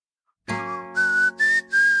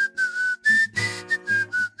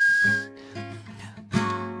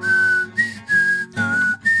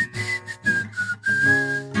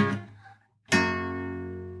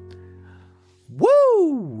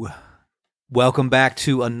Welcome back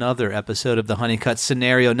to another episode of the Honeycut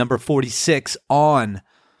Scenario, number 46 on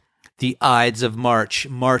the Ides of March,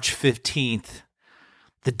 March 15th,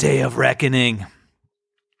 the Day of Reckoning.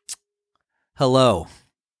 Hello.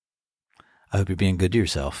 I hope you're being good to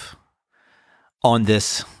yourself on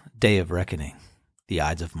this Day of Reckoning, the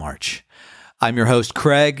Ides of March. I'm your host,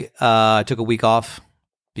 Craig. I took a week off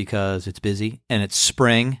because it's busy and it's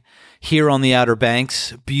spring here on the Outer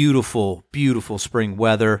Banks. Beautiful, beautiful spring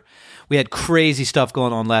weather. We had crazy stuff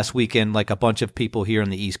going on last weekend, like a bunch of people here on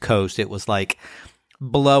the East Coast. It was like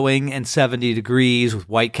blowing and 70 degrees with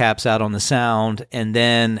whitecaps out on the Sound, and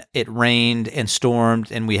then it rained and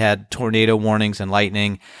stormed, and we had tornado warnings and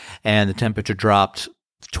lightning, and the temperature dropped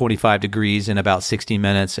 25 degrees in about 60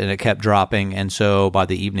 minutes, and it kept dropping, and so by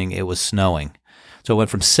the evening it was snowing. So it went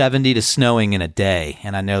from 70 to snowing in a day,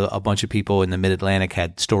 and I know a bunch of people in the Mid-Atlantic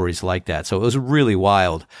had stories like that, so it was really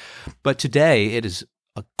wild. But today it is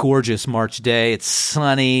a gorgeous March day. It's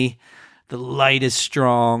sunny. The light is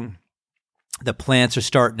strong. The plants are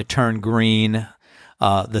starting to turn green.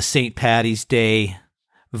 The St. Paddy's Day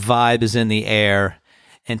vibe is in the air.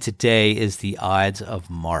 And today is the Ides of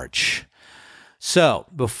March. So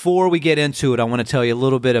before we get into it, I want to tell you a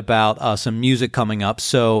little bit about some music coming up.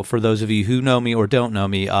 So for those of you who know me or don't know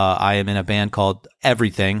me, I am in a band called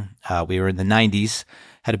Everything. We were in the 90s,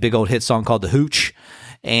 had a big old hit song called The Hooch.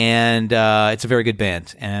 And it's a very good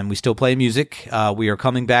band, and we still play music. We are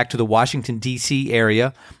coming back to the Washington, D.C.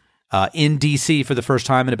 area, in D.C. for the first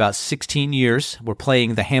time in about 16 years. We're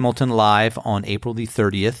playing the Hamilton Live on April the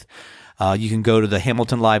 30th. You can go to the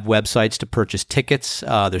Hamilton Live websites to purchase tickets.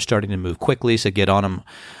 They're starting to move quickly, so get on them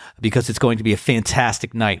because it's going to be a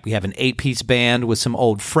fantastic night. We have an 8-piece band with some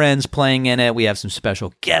old friends playing in it. We have some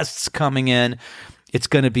special guests coming in. It's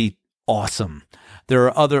going to be awesome. There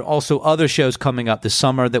are also other shows coming up this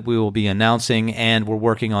summer that we will be announcing, and we're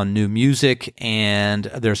working on new music, and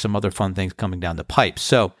there's some other fun things coming down the pipe.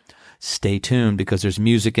 So stay tuned because there's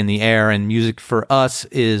music in the air, and music for us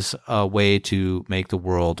is a way to make the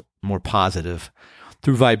world more positive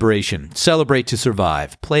through vibration. Celebrate to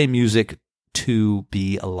survive. Play music to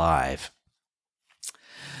be alive.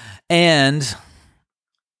 And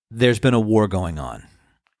there's been a war going on.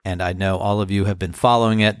 And I know all of you have been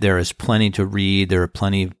following it. There is plenty to read. There are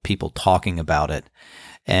plenty of people talking about it.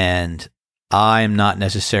 And I'm not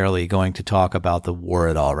necessarily going to talk about the war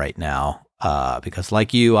at all right now because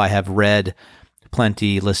like you, I have read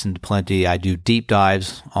plenty, listened plenty. I do deep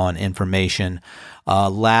dives on information.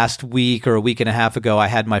 Last week or a week and a half ago, I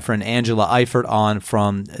had my friend Angela Eifert on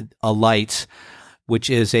from Alight, which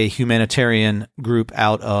is a humanitarian group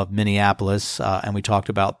out of Minneapolis. And we talked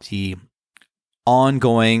about the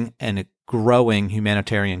ongoing and growing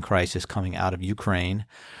humanitarian crisis coming out of Ukraine.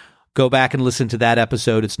 Go back and listen to that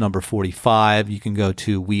episode. It's number 45. You can go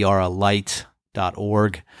to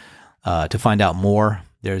wearealight.org to find out more.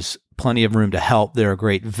 There's plenty of room to help. There are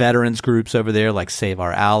great veterans groups over there like Save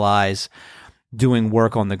Our Allies doing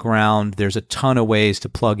work on the ground. There's a ton of ways to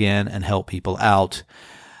plug in and help people out.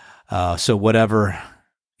 So whatever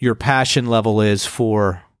your passion level is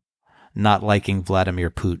for not liking Vladimir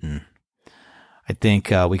Putin, I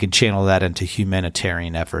think we can channel that into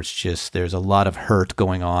humanitarian efforts. Just there's a lot of hurt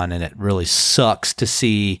going on, and it really sucks to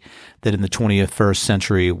see that in the 21st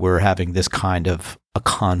century we're having this kind of a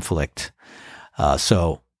conflict.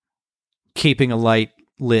 So keeping a light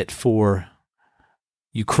lit for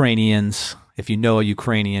Ukrainians. If you know a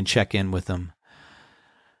Ukrainian, check in with them.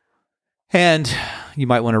 And you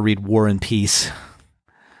might want to read War and Peace,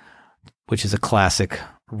 which is a classic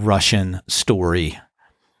Russian story,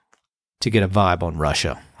 to get a vibe on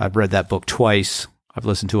Russia. I've read that book twice. I've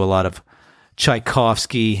listened to a lot of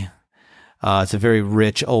Tchaikovsky. It's a very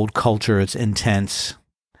rich old culture. It's intense.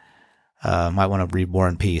 Might want to read War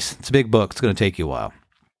and Peace. It's a big book. It's going to take you a while.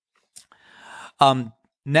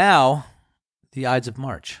 Now, the Ides of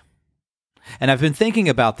March. And I've been thinking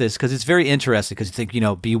about this because it's very interesting because you think,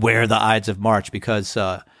 beware the Ides of March because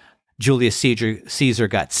Julius Caesar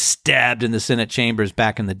got stabbed in the Senate chambers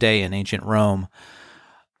back in the day in ancient Rome.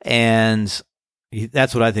 And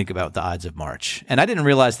that's what I think about the Ides of March. And I didn't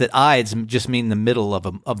realize that Ides just mean the middle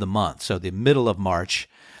of the month. So the middle of March,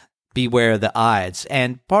 beware the Ides.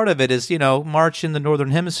 And part of it is, March in the Northern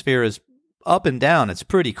Hemisphere is up and down. It's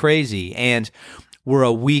pretty crazy. And we're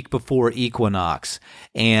a week before equinox.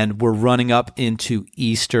 And we're running up into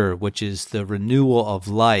Easter, which is the renewal of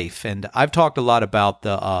life. And I've talked a lot about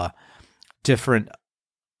the different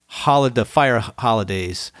the fire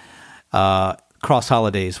holidays, cross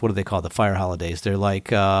holidays. What do they call the fire holidays? They're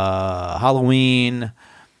like Halloween,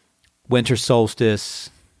 winter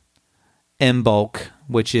solstice, Imbolc,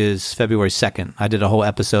 which is February 2nd. I did a whole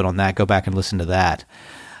episode on that. Go back and listen to that.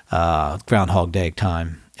 Groundhog Day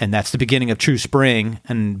time. And that's the beginning of true spring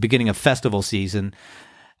and beginning of festival season.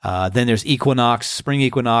 Then there's equinox, spring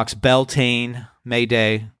equinox, Beltane, May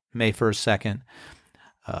Day, May 1st,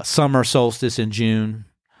 2nd. Summer solstice in June.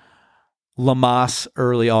 Lammas,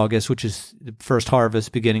 early August, which is the first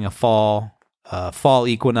harvest, beginning of fall. Fall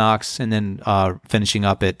equinox, and then finishing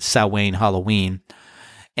up at Samhain, Halloween.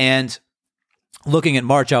 And looking at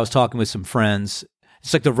March, I was talking with some friends.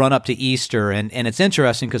 It's like the run up to Easter, and it's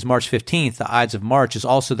interesting because March 15th, the Ides of March, is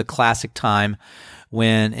also the classic time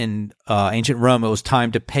when in ancient Rome it was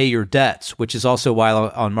time to pay your debts, which is also why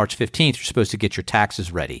on March 15th you're supposed to get your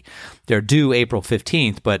taxes ready. They're due April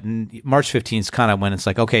 15th, but March 15th is kind of when it's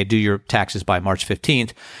like, okay, do your taxes by March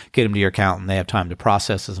 15th, get them to your accountant, they have time to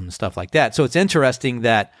process them and stuff like that. So it's interesting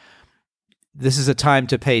that this is a time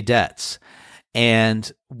to pay debts. And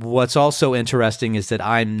what's also interesting is that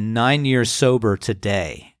I'm 9 years sober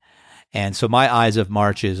today. And so my Ides of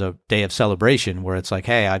March is a day of celebration where it's like,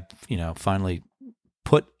 hey, I finally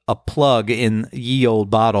put a plug in ye old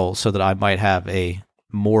bottle so that I might have a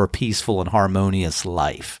more peaceful and harmonious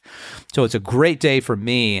life. So it's a great day for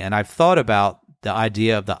me. And I've thought about the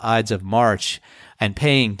idea of the Ides of March and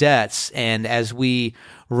paying debts. And as we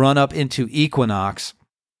run up into equinox,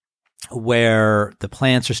 where the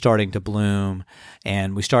plants are starting to bloom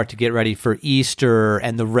and we start to get ready for Easter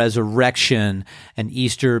and the resurrection, and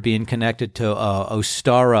Easter being connected to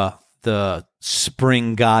Ostara, the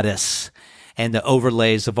spring goddess, and the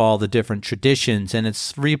overlays of all the different traditions, and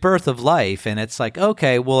it's rebirth of life. And it's like,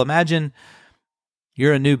 okay, well, imagine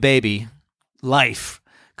you're a new baby, life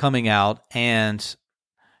coming out, and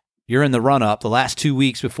you're in the run-up, the last 2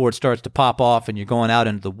 weeks before it starts to pop off, and you're going out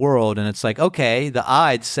into the world, and it's like, okay, the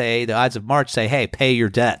Ides of March say, hey, pay your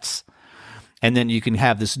debts. And then you can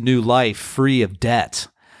have this new life free of debt,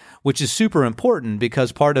 which is super important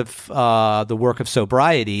because part of the work of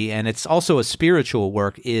sobriety, and it's also a spiritual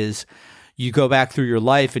work, is you go back through your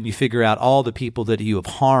life and you figure out all the people that you have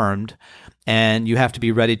harmed, and you have to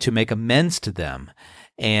be ready to make amends to them.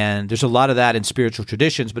 And there's a lot of that in spiritual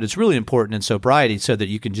traditions, but it's really important in sobriety so that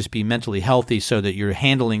you can just be mentally healthy, so that you're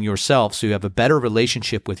handling yourself, so you have a better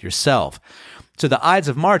relationship with yourself. So the Ides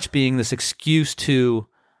of March being this excuse to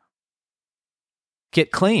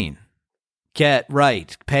get clean, get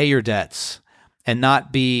right, pay your debts, and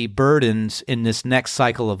not be burdened in this next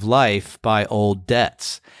cycle of life by old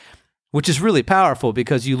debts, which is really powerful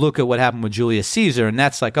because you look at what happened with Julius Caesar, and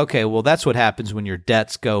that's like, okay, well, that's what happens when your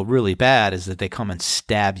debts go really bad, is that they come and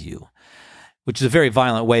stab you, which is a very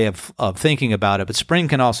violent way of thinking about it. But spring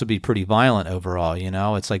can also be pretty violent overall,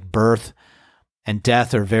 It's like birth and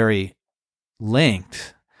death are very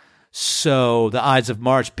linked. So the Ides of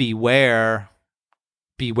March, beware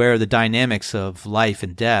the dynamics of life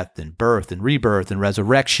and death and birth and rebirth and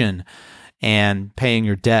resurrection and paying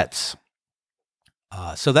your debts.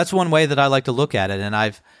 So that's one way that I like to look at it.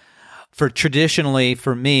 And traditionally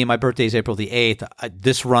for me, my birthday is April the 8th.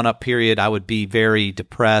 This run-up period, I would be very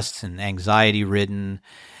depressed and anxiety-ridden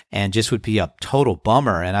and just would be a total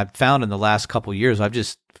bummer. And I've found in the last couple of years, I've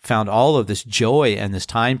just found all of this joy in this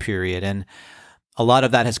time period. And a lot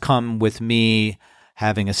of that has come with me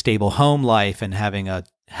having a stable home life and having a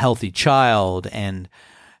healthy child and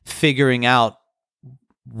figuring out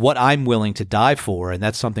what I'm willing to die for. And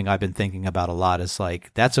that's something I've been thinking about a lot, is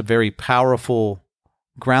like, that's a very powerful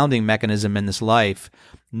grounding mechanism in this life,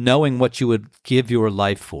 knowing what you would give your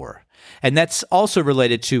life for. And that's also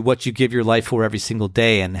related to what you give your life for every single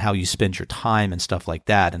day and how you spend your time and stuff like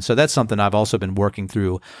that. And so that's something I've also been working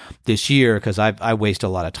through this year, because I waste a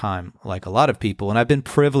lot of time like a lot of people. And I've been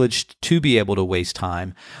privileged to be able to waste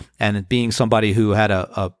time. And being somebody who had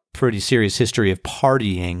a pretty serious history of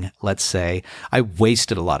partying, let's say, I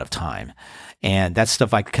wasted a lot of time. And that's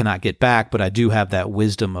stuff I cannot get back, but I do have that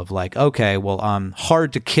wisdom of like, okay, well, I'm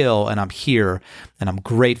hard to kill and I'm here and I'm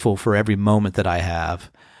grateful for every moment that I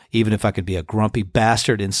have, even if I could be a grumpy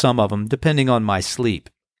bastard in some of them, depending on my sleep.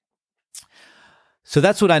 So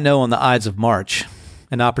that's what I know on the Ides of March,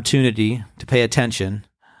 an opportunity to pay attention,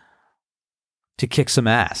 to kick some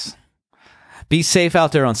ass. Be safe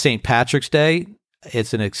out there on St. Patrick's Day.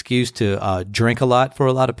 It's an excuse to drink a lot for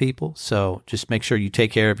a lot of people. So just make sure you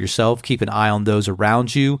take care of yourself. Keep an eye on those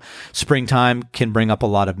around you. Springtime can bring up a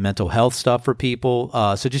lot of mental health stuff for people.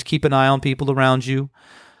 So just keep an eye on people around you.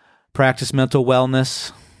 Practice mental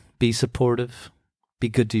wellness. Be supportive. Be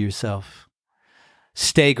good to yourself.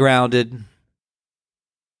 Stay grounded.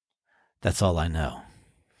 That's all I know.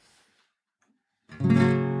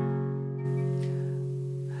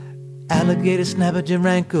 Alligator snap at your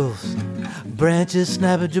ankles. Branches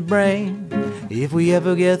snap at your brain. If we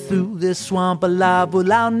ever get through this swamp alive,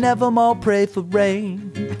 well, I'll never more pray for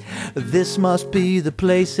rain. This must be the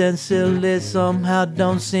place, and still it somehow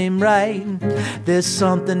don't seem right. There's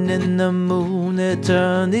something in the moon that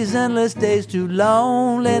turned these endless days to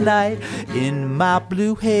lonely night. In my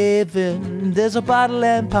blue heaven, there's a bottle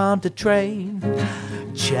and palm to trade.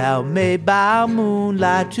 Chow made by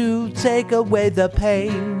moonlight to take away the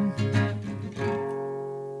pain.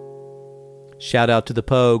 Shout out to the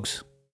Pogues.